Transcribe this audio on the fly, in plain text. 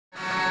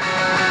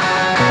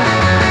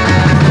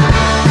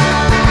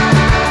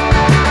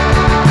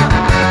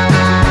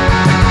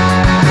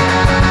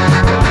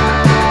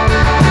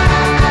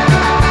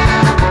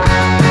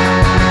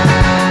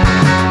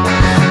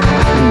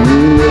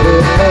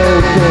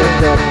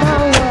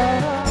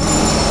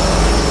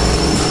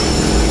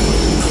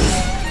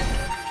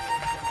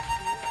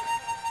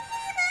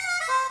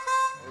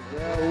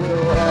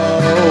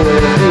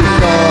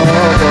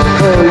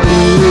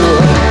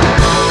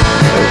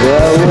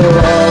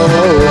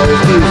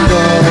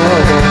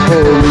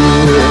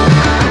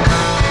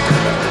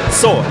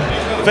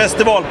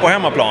Festival på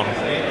hemmaplan.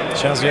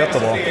 Känns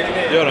jättebra.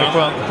 Gör det? Det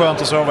är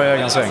skönt att sova i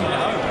egen säng.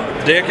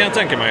 Det kan jag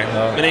tänka mig.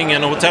 Ja. Men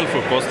ingen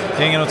hotellfrukost?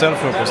 Ingen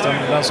hotellfrukost,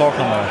 den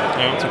saknar man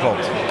såklart.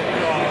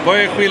 Vad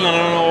är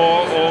skillnaden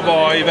att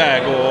vara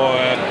iväg och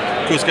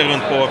kuska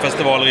runt på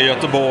festivaler i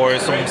Göteborg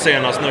som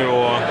senast nu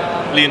och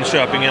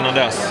Linköping innan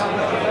dess?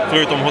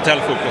 Förutom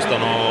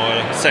hotellfrukosten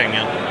och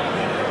sängen.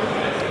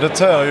 Det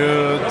tär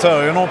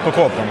ju enormt på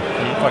kroppen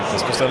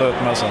faktiskt att ställa ut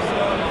med sig.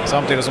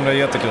 Samtidigt som det är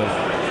jättekul.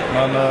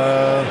 Men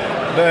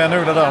det är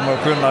nog det där med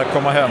att kunna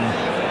komma hem,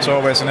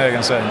 sova i sin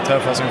egen säng,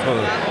 träffa sin fru.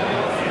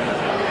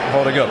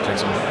 Ha det gött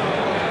liksom.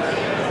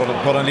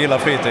 På den lilla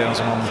fritiden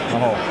som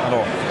man har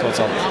ändå, trots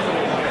allt.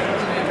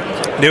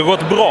 Det har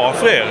gått bra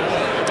för er?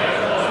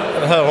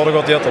 Här har det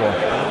gått jättebra.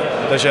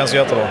 Det känns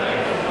jättebra.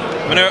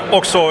 Men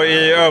också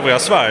i övriga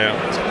Sverige?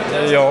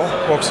 Ja,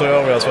 också i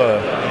övriga Sverige.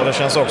 Och det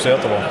känns också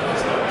jättebra.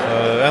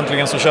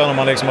 Äntligen så känner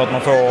man liksom att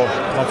man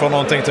får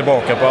någonting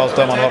tillbaka på all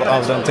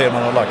den tid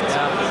man har lagt.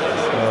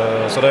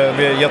 Så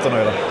vi är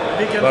jättenöjda.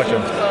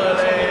 Verkligen.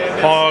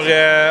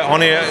 Har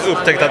ni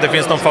upptäckt att det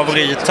finns någon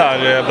favorit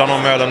här bland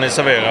de ölen ni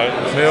serverar?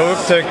 Vi har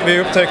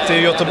upptäckt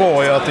i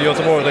Göteborg att i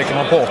Göteborg dricker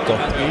man porter.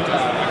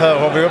 Här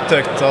har vi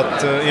upptäckt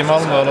att i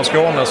Malmö eller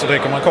Skåne så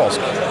dricker man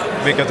kask.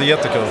 Vilket är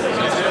jättekul.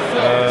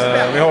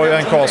 Vi har ju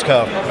en kask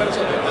här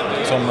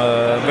som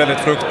är väldigt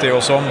fruktig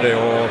och somrig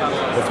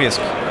och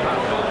frisk.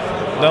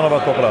 Den har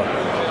varit populär.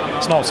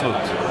 Snart slut.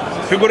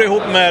 Hur går det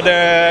ihop med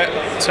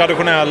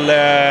traditionell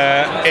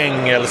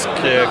engelsk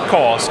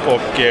kask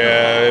och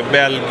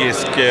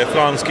belgisk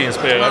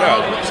fransk-inspirerad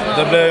öl?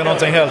 Det blir ju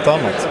någonting helt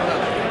annat.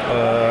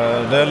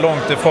 Det är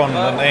långt ifrån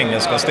den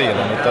engelska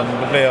stilen, utan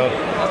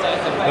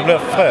det blir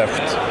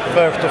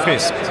fräscht och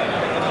friskt.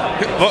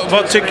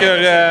 Vad tycker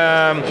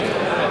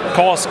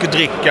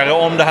kaskdrickare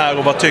om det här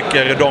och vad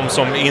tycker de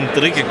som inte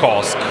dricker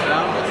kask?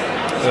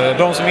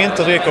 De som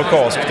inte dricker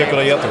kask tycker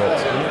det är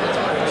jättegott.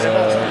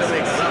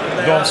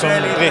 De som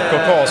dricker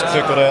kask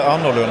tycker det är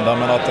annorlunda,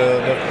 men att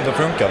det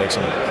funkar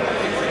liksom.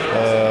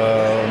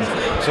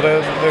 Så det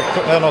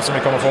är något som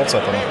vi kommer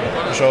fortsätta med.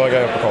 Köra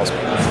grejer på kask.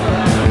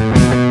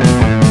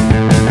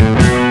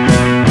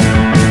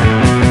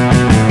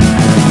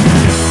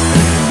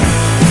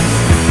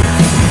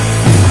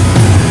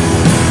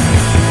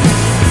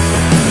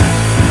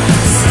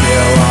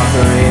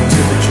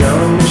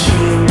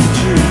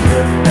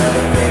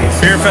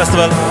 Beer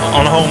festival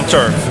on home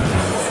turf.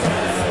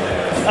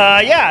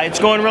 Yeah, it's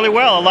going really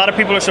well. A lot of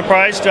people are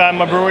surprised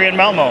I'm a brewery in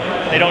Malmö.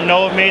 They don't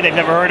know of me, they've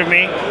never heard of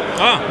me.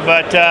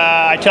 But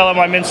I tell them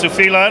I'm in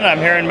Sofila and I'm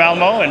here in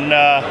Malmö, and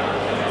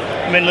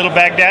I'm in Little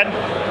Baghdad.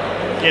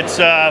 It's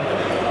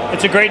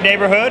a great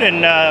neighborhood,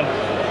 and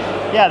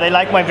yeah, they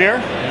like my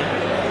beer.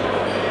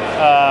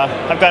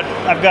 I've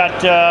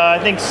got I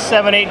think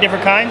 7-8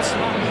 different kinds.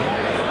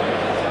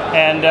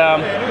 And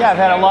yeah, I've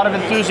had a lot of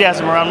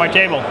enthusiasm around my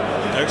table.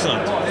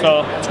 Excellent.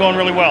 So it's going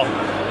really well.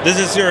 This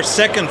is your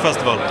second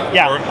festival?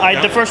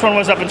 Yeah, the first one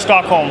was up in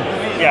Stockholm.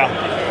 Yeah.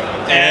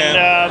 And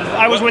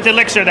I was with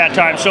Elixir that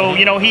time, so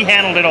you know he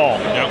handled it all.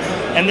 Yeah.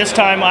 And this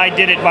time I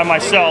did it by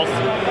myself,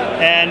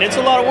 and it's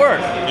a lot of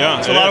work. Yeah,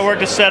 it's a lot of work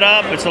to set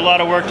up. It's a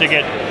lot of work to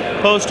get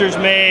posters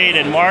made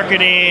and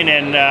marketing,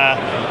 and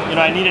you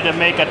know I needed to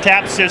make a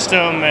tap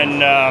system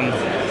and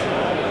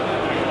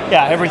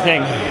yeah,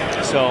 everything.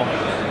 So,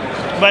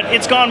 but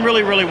it's gone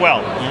really, really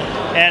well.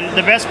 And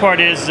the best part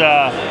is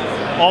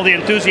all the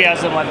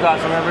enthusiasm I've got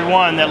from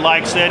everyone that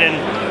likes it, and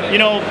you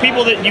know,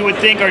 people that you would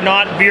think are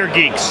not beer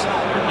geeks,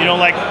 you know,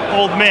 like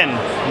old men,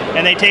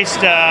 and they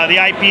taste the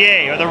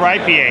IPA or the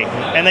RIPA,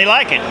 and they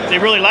like it. They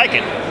really like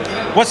it.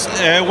 What's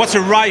a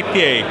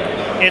RIPA?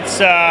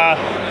 It's I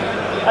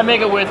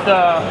make it with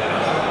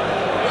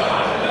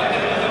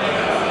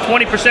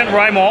 20%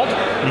 rye malt.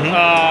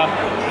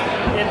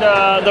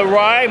 The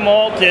rye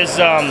malt is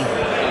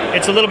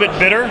it's a little bit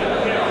bitter,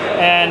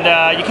 and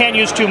you can't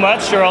use too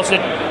much, or else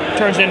it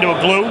turns into a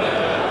glue.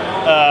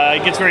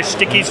 It gets very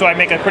sticky, so I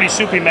make a pretty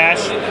soupy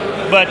mash.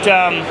 But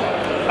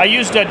I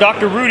used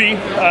Dr. Rudy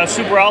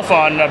Super Alpha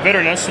on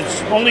bitterness.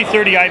 It's only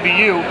 30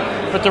 IBU,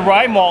 but the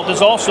rye malt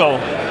is also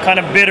kind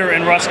of bitter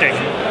and rustic.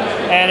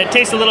 And it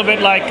tastes a little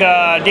bit like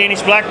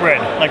Danish black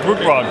bread, like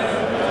Rotbrød.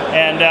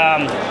 And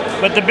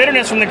but the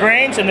bitterness from the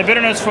grains and the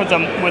bitterness with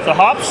the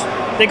hops,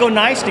 they go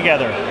nice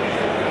together.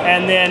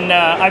 And then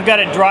I've got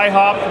it dry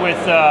hopped with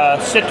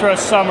Citra,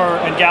 Summer,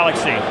 and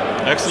Galaxy.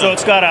 Excellent. So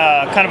it's got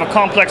a kind of a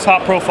complex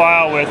hop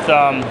profile with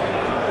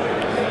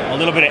a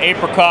little bit of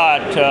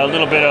apricot, a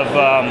little bit of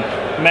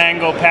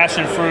mango,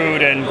 passion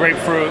fruit, and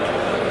grapefruit.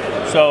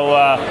 So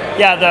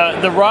yeah,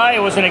 the rye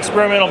was an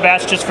experimental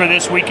batch just for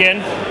this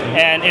weekend,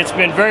 and it's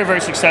been very,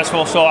 very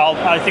successful. So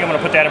I think I'm going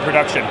to put that in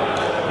production.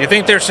 You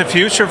think there's a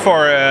future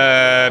for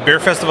beer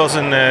festivals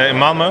in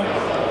Malmö?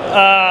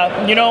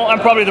 You know, I'm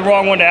probably the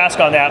wrong one to ask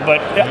on that, but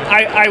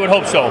I would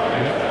hope so.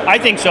 I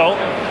think so.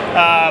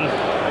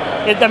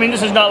 I mean,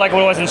 this is not like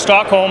what it was in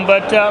Stockholm,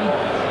 but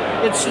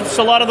it's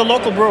a lot of the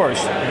local brewers,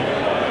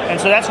 and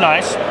so that's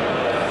nice.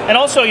 And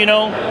also, you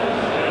know,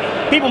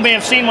 people may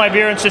have seen my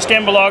beer in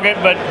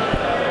Systembolaget, but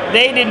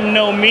they didn't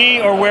know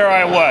me or where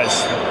I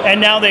was, and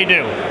now they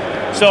do.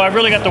 So I've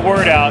really got the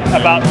word out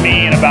about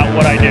me and about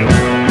what I do.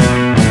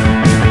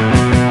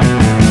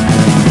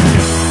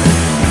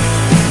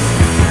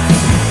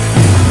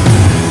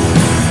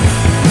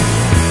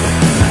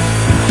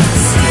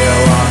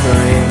 Still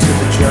offering to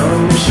the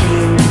drum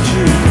machine,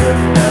 you put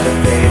another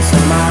face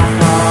on my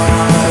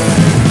heart.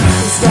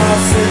 The star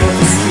symbol,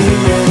 the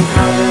screaming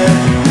color,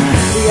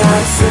 the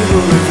eye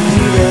symbol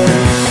repeated.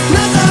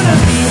 Not gonna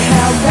be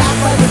held back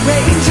by the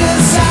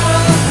range's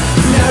sorrow.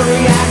 No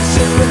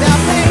reaction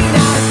without pain,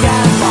 I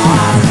got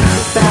more.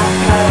 That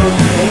pedal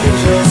pain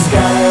just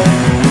gotta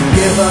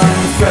give up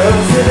the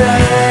throat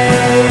today.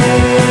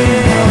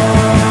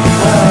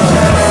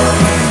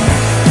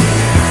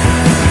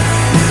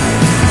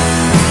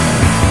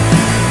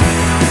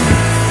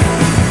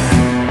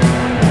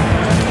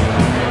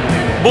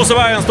 Bosse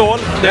Bergenstål,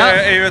 det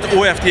är ju ett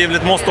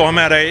oeftergivligt måste ha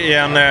med dig i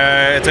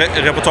ett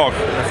reportage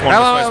från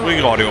Sveriges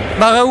Bryggradio.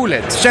 Vad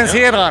roligt, känns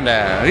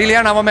hedrande. Vill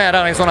gärna vara med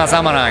där i sådana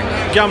sammanhang.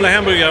 Gamla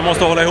hembryggare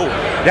måste hålla ihop.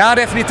 Ja,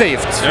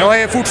 definitivt. Ja.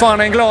 Jag är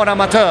fortfarande en glad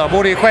amatör,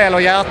 både i själ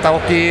och hjärta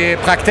och i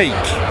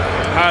praktik.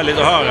 Härligt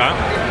att höra.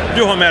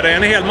 Du har med dig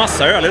en hel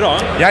massa öl idag.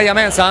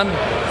 Jajamensan.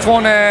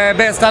 Från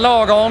bästa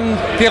lagern,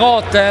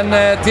 Piraten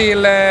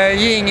till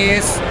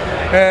Gingis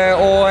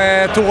och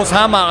Tors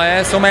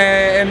Hammare som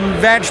är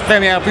en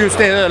världspremiär på just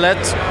det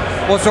ölet.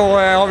 Och så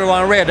har vi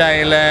vår Red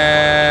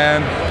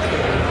Ale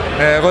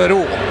Röd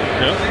År.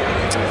 Ja.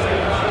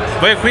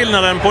 Vad är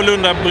skillnaden på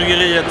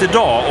Lundabryggeriet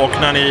idag och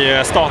när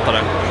ni startade?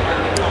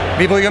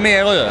 Vi brygger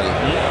mer öl.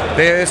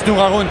 Det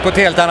snurrar runt på ett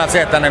helt annat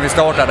sätt än när vi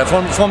startade.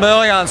 Från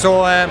början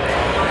så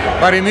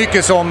var det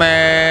mycket som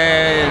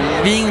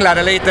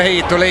vinglade lite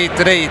hit och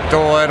lite dit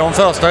och de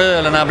första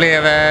ölerna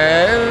blev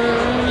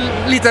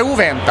lite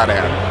oväntade.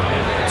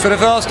 Så det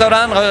första och det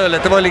andra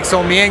ölet det var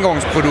liksom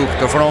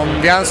engångsprodukter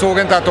för vi ansåg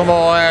inte att de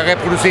var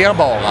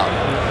reproducerbara.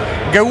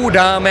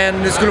 Goda,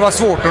 men det skulle vara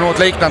svårt att nå ett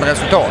liknande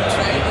resultat.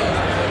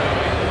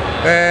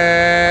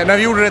 När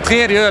vi gjorde det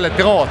tredje ölet,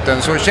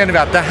 Piraten, så kände vi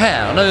att det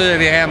här, nu är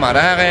vi hemma.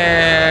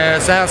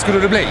 Så här skulle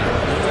det bli.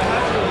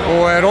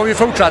 Och då har vi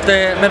fortsatt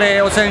med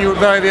det och sen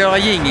började vi göra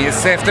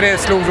Gingis. Efter det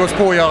slog vi oss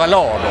på att göra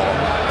lager.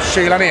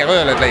 Kyla ner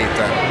ölet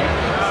lite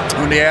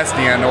under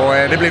jäsningen och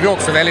det blev vi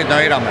också väldigt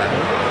nöjda med.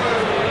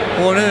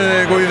 Och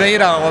nu går vi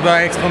vidare och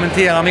börjar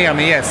experimentera mer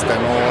med jästen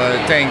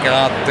och tänker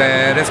att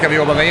det ska vi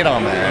jobba vidare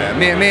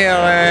med.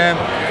 Mer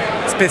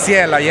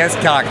speciella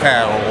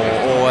jästkaraktärer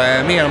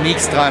och mer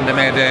mixtrande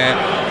med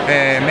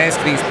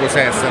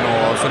mäskningsprocessen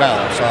och sådär.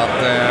 Så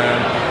att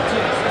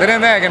det är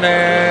den vägen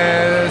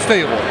det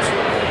styr åt.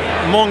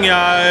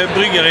 Många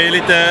bryggare är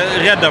lite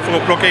rädda för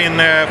att plocka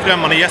in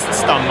främmande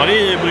gäststammar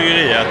i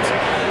bryggeriet.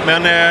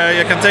 Men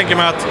jag kan tänka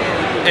mig att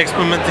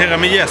experimentera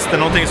med gästen,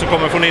 någonting som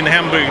kommer från din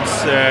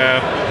hembygds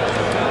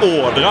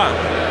ådra.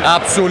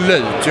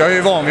 Absolut. Jag är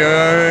ju van vid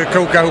att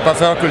koka ihop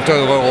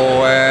förkulturer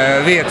och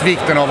vet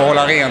vikten av att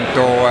hålla rent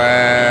och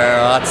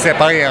att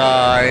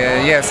separera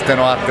gästen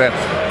och att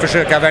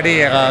försöka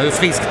värdera hur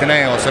frisk den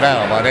är och sådär.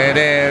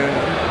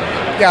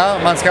 Ja,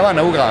 man ska vara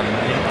noggrann.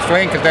 Så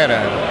enkelt är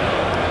det.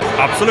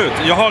 Absolut.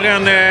 Jag har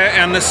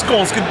en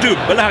skånsk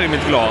dubbel här i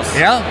mitt glas.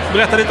 Ja.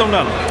 Berätta lite om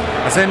den.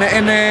 Alltså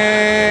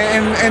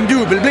en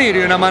dubbel blir det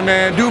ju när man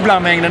dubblar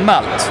mängden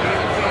malt.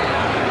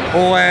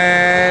 Och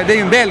det är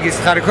ju en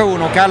belgisk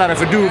tradition att kalla det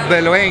för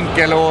dubbel och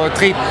enkel och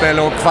trippel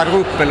och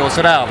kvadruppel och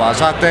sådär va.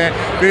 Så att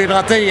vi har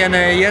dragit i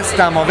en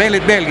gäststam av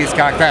väldigt belgisk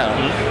karaktär.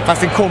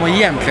 Fast den kommer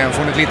egentligen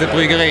från ett litet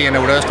bryggeri i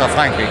nordöstra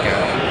Frankrike.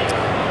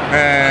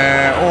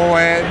 Och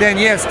den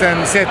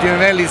gästen sätter ju en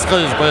väldigt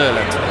skruv på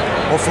ölet.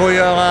 Och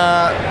för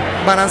att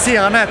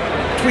balansera den här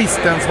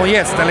twisten från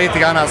gästen lite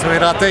grann så har vi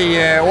dragit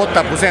i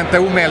 8%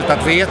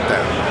 omältat vete.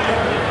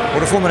 Och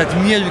då får man ett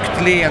mjukt,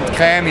 lent,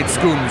 krämigt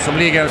skum som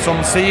ligger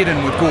som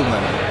siden mot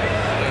gommen.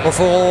 Och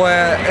för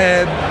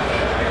att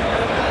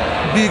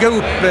bygga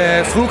upp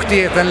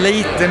fruktigheten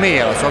lite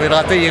mer så har vi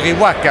dragit i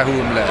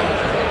riwaka-humle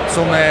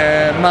som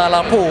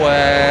mallar på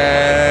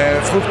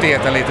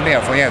fruktigheten lite mer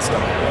från gästen.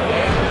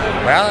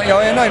 Ja,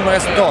 jag är nöjd med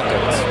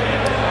resultatet.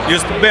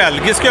 Just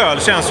belgisk öl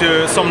känns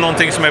ju som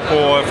någonting som är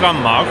på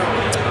frammarsch.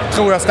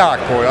 Tror jag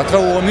starkt på. Jag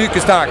tror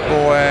mycket starkt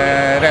på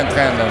den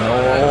trenden.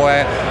 Och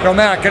jag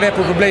märker det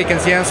på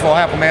publikens gensvar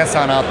här på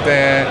mässan att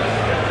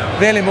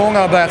väldigt många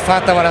har börjat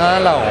fatta vad det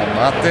handlar om.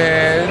 Att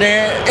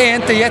det är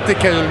inte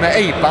jättekul med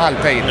IPA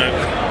alltid. Nej.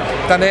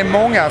 Utan det är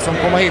många som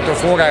kommer hit och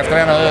frågar efter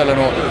den här ölen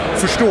och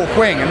förstår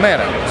poängen med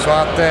den. Så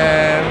att,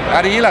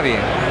 ja, det gillar vi.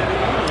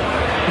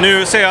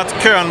 Nu ser jag att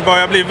kön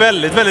börjar bli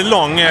väldigt, väldigt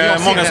lång.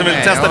 Många som vill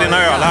testa dina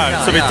öl här.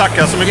 Så vi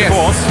tackar så mycket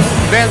för oss.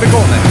 Väl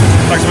bekomme.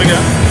 Tack så mycket.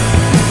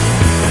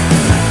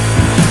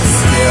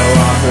 Still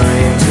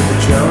offering to the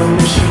drum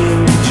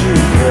machine, you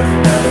put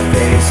another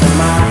face on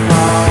my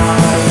heart.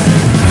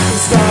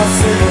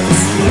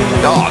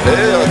 Ja,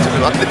 jag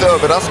har varit lite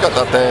överraskad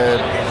att det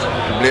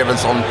blev en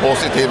sån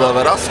positiv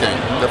överraskning.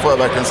 Det får jag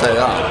verkligen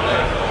säga.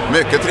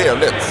 Mycket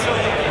trevligt.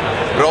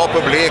 Bra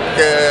publik,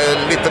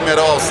 lite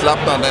mer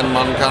avslappnad än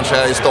man kanske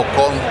är i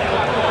Stockholm.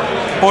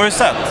 På hur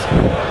sätt?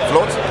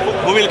 Förlåt?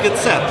 På På vilket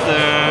sätt?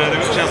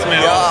 Det känns mer...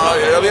 Ja,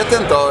 jag vet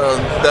inte.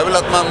 Det är väl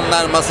att man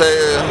närmar sig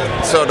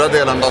södra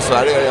delen av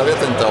Sverige. Jag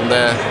vet inte om det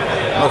är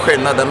någon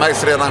skillnad. Det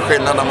märks redan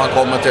skillnad när man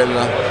kommer till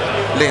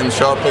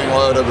Linköping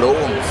och Örebro.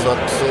 Så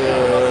att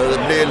det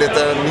blir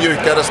lite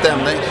mjukare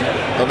stämning.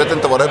 Jag vet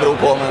inte vad det beror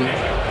på, men...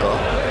 Ja.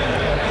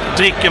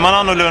 Dricker man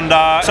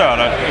annorlunda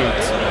söderut?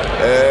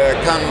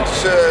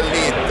 Kanske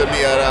lite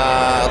mera,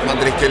 att man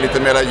dricker lite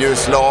mera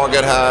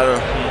ljuslager här.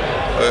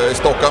 I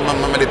Stockholm är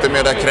man lite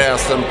mer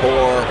kräsen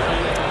på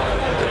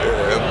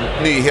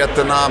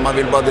nyheterna. Man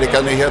vill bara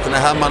dricka nyheterna.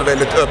 Här är man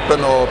väldigt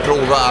öppen och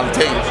prova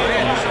allting.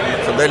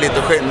 Så det är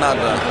lite skillnad.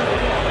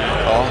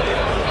 Ja.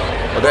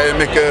 Och det är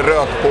mycket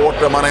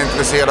rökporter man är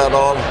intresserad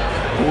av.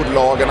 God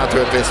lager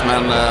naturligtvis,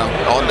 men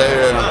ja, det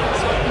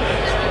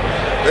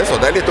är så.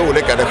 Det är lite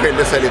olika, det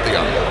skiljer sig lite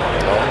grann.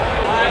 Ja.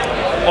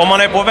 Om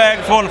man är på väg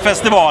från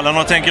festivalen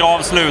och tänker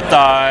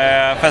avsluta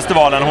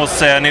festivalen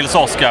hos Nils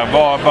Oskar,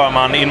 vad bör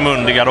man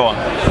inmundiga då?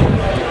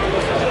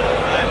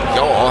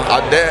 Ja,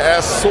 det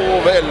är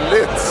så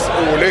väldigt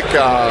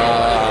olika.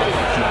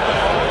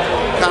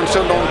 Kanske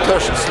någon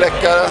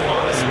törstsläckare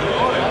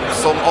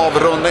som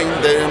avrundning.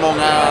 Det är ju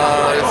många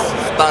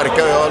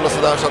starka öl och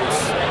sådär, så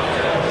att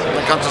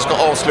man kanske ska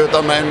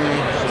avsluta med en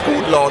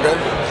god lager.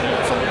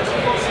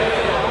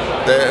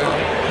 Det är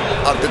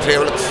alltid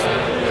trevligt.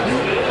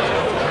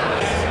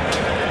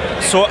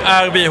 Så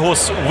är vi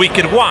hos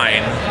Wicked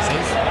Wine.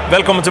 Precis.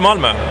 Välkommen till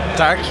Malmö.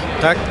 Tack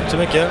så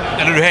mycket.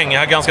 Eller du hänger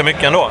här ganska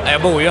mycket ändå.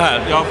 Jag bor ju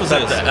här. Ja,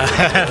 precis.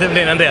 Det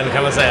blir en del,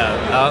 kan man säga.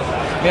 Ja.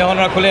 Men jag har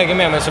några kollegor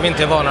med mig som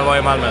inte är vana att vara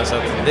i Malmö, så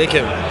det är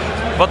kul.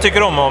 Vad tycker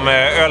du om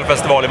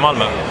ölfestival i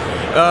Malmö?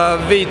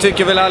 Vi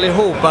tycker väl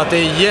allihop att det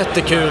är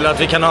jättekul att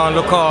vi kan ha en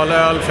lokal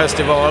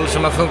ölfestival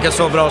som har funkat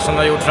så bra som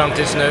det har gjort fram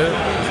tills nu.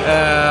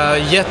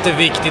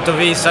 Jätteviktigt att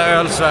visa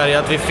Öl-Sverige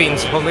att vi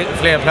finns på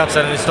fler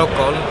platser än i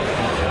Stockholm.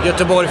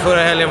 Göteborg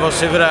förra helgen var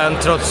suverän,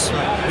 trots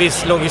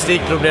viss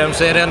logistikproblem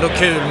så är det ändå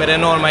kul med det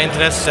enorma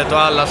intresset och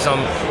alla som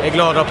är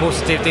glada och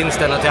positivt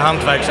inställda till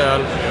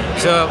hantverksöl.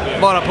 Så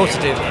bara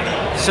positivt.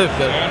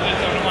 Super.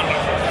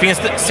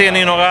 Ser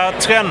ni några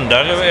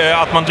trender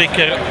att man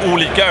dricker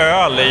olika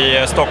öl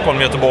i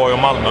Stockholm, Göteborg och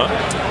Malmö?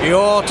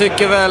 Jag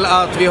tycker väl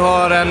att vi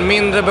har en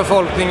mindre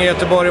befolkning i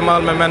Göteborg och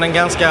Malmö, men en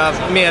ganska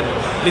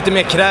lite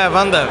mer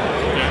krävande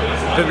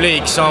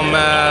publik som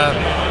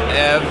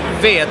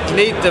vet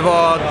lite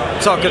vad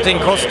saker och ting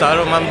kostar,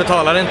 och man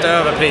betalar inte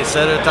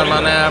överpriser utan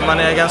man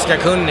är ganska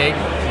kunnig.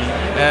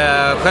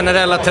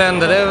 Generella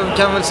trender, det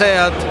kan väl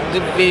säga att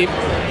vi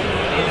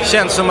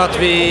känns som att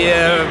vi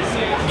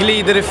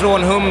glider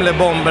ifrån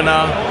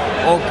humlebomberna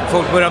och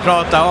folk börjar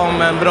prata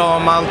om en bra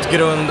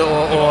maltgrund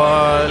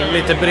och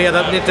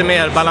lite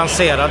mer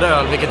balanserad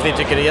öl, vilket vi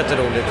tycker är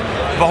jätteroligt.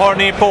 Vad har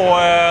ni på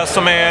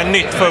som är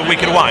nytt för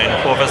Wicked Wine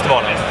på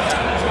festivalen?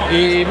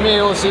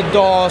 Med oss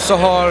idag så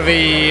har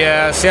vi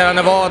Sierra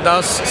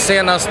Nevadas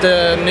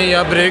senaste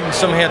nya brygg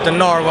som heter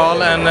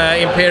Narwhal, en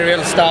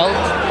Imperial Stout.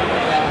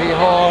 Vi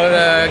har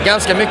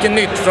ganska mycket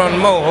nytt från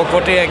Mohawk,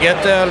 vårt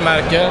eget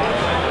ölmärke.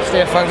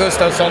 Stefan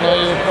Gustafsson har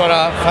gjort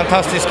några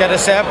fantastiska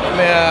recept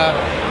med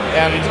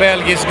en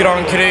belgisk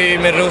Grand Cru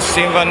med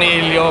russin,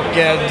 vanilj och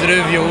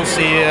druvjuice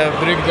i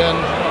brygden.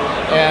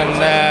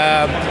 En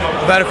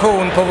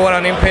version på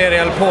våran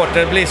Imperial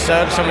Porter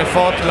Blizzard som är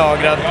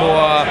fatlagrad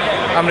på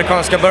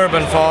amerikanska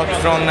bourbonfat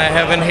från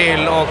Heaven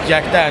Hill och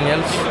Jack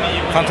Daniels.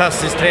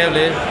 Fantastiskt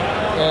trevlig.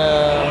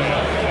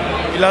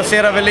 Vi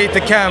lanserar väl lite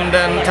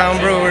Camden Town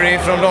Brewery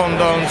från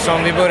London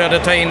som vi började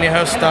ta in i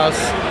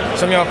höstas,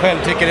 som jag själv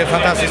tycker är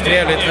fantastiskt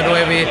trevligt, för då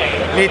är vi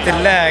lite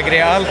lägre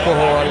i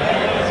alkohol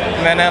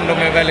men ändå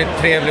med väldigt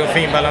trevlig och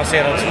fin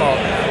balanserad smak.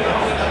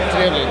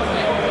 Trevligt.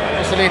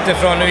 Och så lite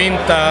från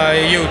Uinta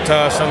i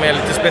Utah som är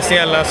lite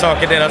speciella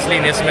saker, deras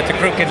linje som heter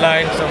Crooked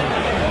Line, som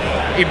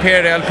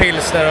Imperial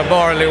Pilsner och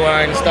Barley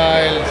Wine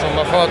Style som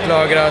har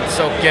fatlagrats,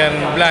 och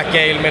en Black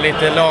Ale med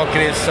lite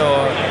lakrits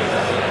och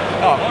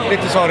ja,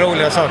 lite så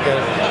roliga saker.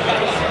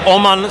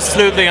 Om man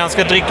slutligen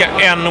ska dricka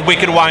en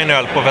Wicked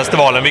Wine-öl på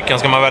festivalen, vilken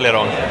ska man välja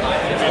då?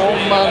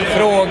 Om man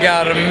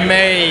frågar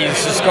mig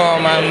så ska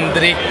man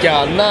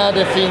dricka, när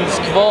det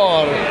finns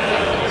kvar,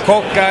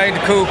 Cockeyed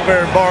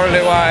Cooper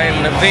Barley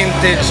Wine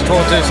Vintage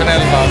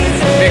 2011.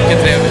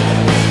 Mycket trevligt.